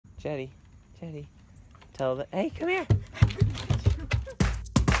Jetty, tell the, hey, come here.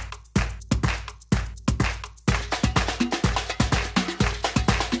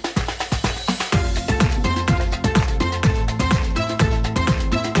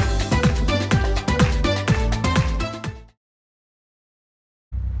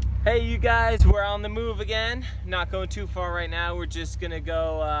 Hey you guys, we're on the move again. Not going too far right now. We're just gonna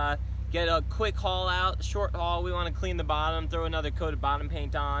go get a quick haul out, short haul. We want to clean the bottom, throw another coat of bottom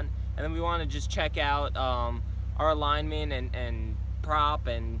paint on, and then we want to just check out our alignment and prop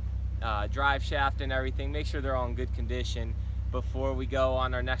and drive shaft and everything. Make sure they're all in good condition before we go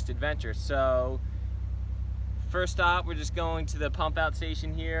on our next adventure. So first stop, we're just going to the pump out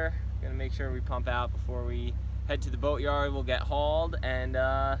station here. Gonna make sure we pump out before we head to the boatyard. We'll get hauled and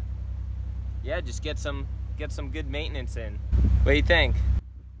yeah, just get some good maintenance in. What do you think?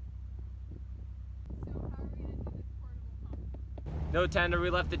 So how are we gonna do this portable pump? No tender.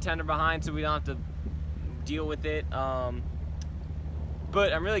 We left the tender behind so we don't have to deal with it. But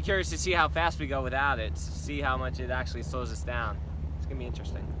I'm really curious to see how fast we go without it, to see how much it actually slows us down. It's gonna be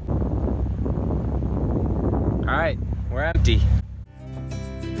interesting. All right, we're empty.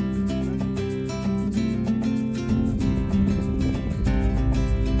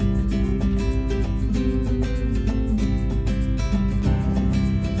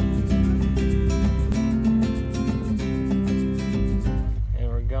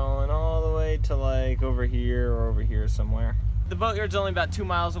 Like over here or over here somewhere. The boatyard's only about 2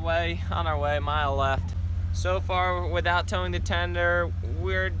 miles away. On our way, a mile left. So far, without towing the tender,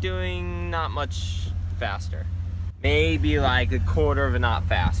 we're doing not much faster. Maybe like a quarter of a knot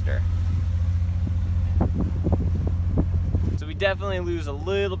faster. So we definitely lose a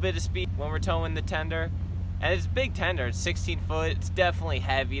little bit of speed when we're towing the tender. And it's a big tender, it's 16 foot, it's definitely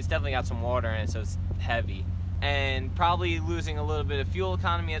heavy, it's definitely got some water in it, so it's heavy. And probably losing a little bit of fuel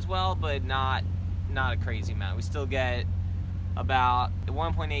economy as well, but not a crazy amount. We still get about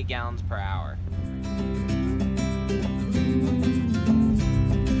 1.8 gallons per hour.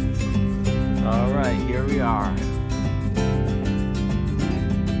 All right, here we are.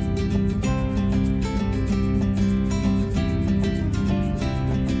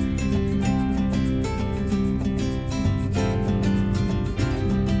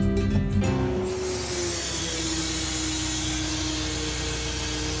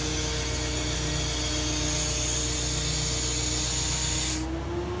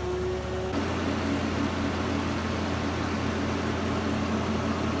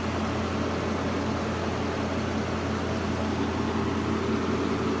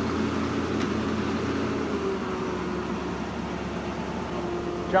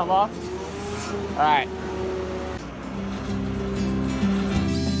 Jump off? All right.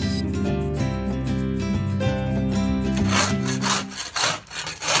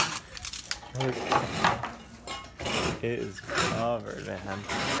 It is covered, man.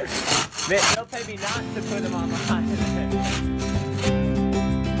 They'll pay me not to put them on the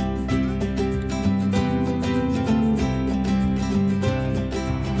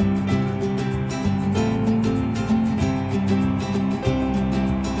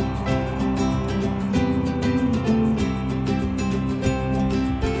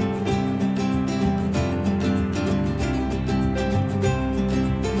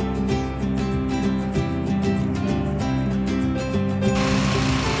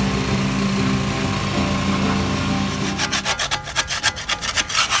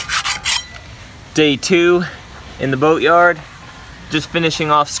Day 2 in the boatyard, just finishing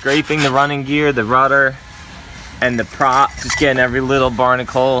off scraping the running gear, the rudder, and the prop, just getting every little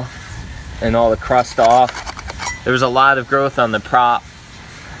barnacle and all the crust off. There was a lot of growth on the prop,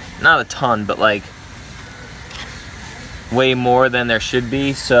 not a ton, but like way more than there should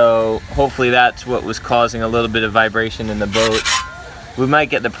be, so hopefully that's what was causing a little bit of vibration in the boat. We might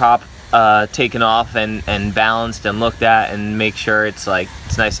get the prop taken off and balanced and looked at and make sure it's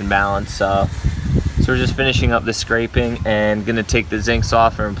nice and balanced. So we're just finishing up the scraping and gonna take the zincs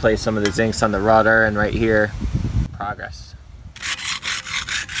off and replace some of the zincs on the rudder and right here. Progress.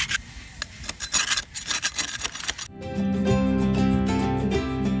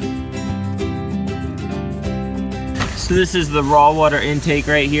 So this is the raw water intake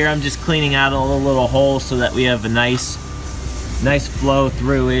right here. I'm just cleaning out all the little holes so that we have a nice flow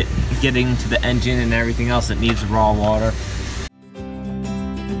through it, getting to the engine and everything else that needs raw water.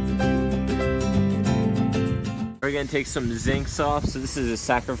 We're gonna take some zincs off. So this is a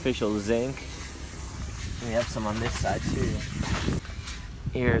sacrificial zinc. We have some on this side too.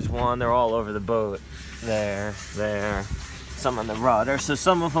 Here's one, they're all over the boat. There, some on the rudder. So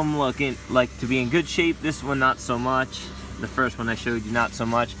some of them looking like to be in good shape. This one not so much. The first one I showed you, not so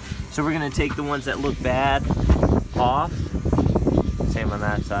much. So we're gonna take the ones that look bad off. Same on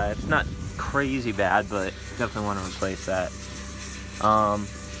that side. It's not crazy bad, but definitely want to replace that.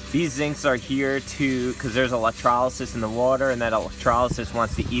 These zincs are here to, because there's electrolysis in the water, and that electrolysis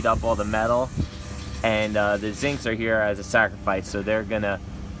wants to eat up all the metal. And the zincs are here as a sacrifice, so they're gonna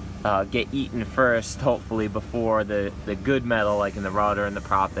get eaten first, hopefully, before the good metal, like in the rudder and the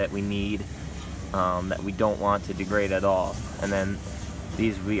prop that we need, that we don't want to degrade at all. And then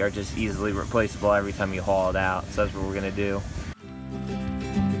these are just easily replaceable every time you haul it out, so that's what we're gonna do.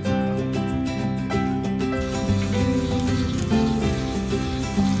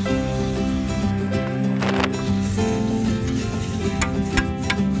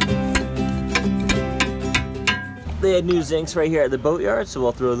 They had new zincs right here at the boatyard, so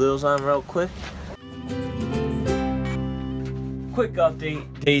we'll throw those on real quick. Quick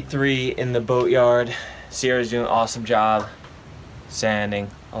update, day 3 in the boatyard. Sierra's doing an awesome job sanding,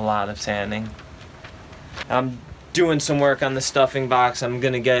 a lot of sanding. I'm doing some work on the stuffing box. I'm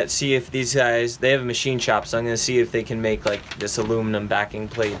gonna see if these guys, they have a machine shop, so I'm gonna see if they can make like this aluminum backing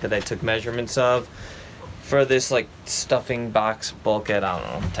plate that I took measurements of for this like stuffing box bulkhead. I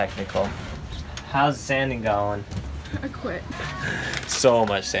don't know, technical. How's the sanding going? I quit. So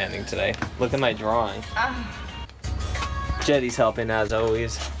much sanding today. Look at my drawing. Jetty's helping as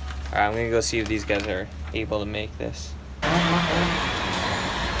always. Alright, I'm gonna go see if these guys are able to make this.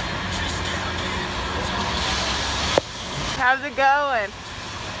 How's it going?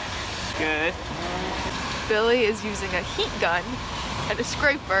 Good. Billy is using a heat gun and a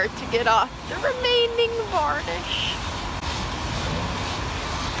scraper to get off the remaining varnish.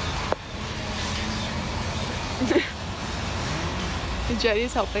 And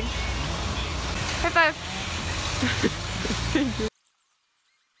Jetty's helping. High five.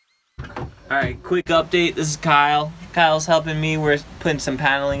 Alright, quick update. This is Kyle. Kyle's helping me. We're putting some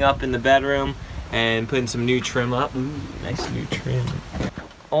paneling up in the bedroom and putting some new trim up. Ooh, nice new trim.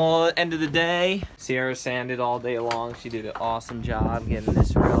 End of the day, Sierra sanded all day long. She did an awesome job getting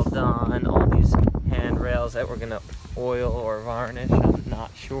this rail done. All these handrails that we're gonna oil or varnish, I'm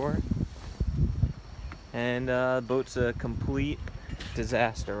not sure. And the boat's a complete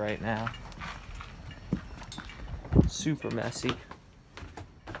disaster right now. Super messy.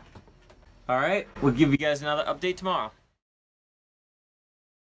 Alright, we'll give you guys another update tomorrow.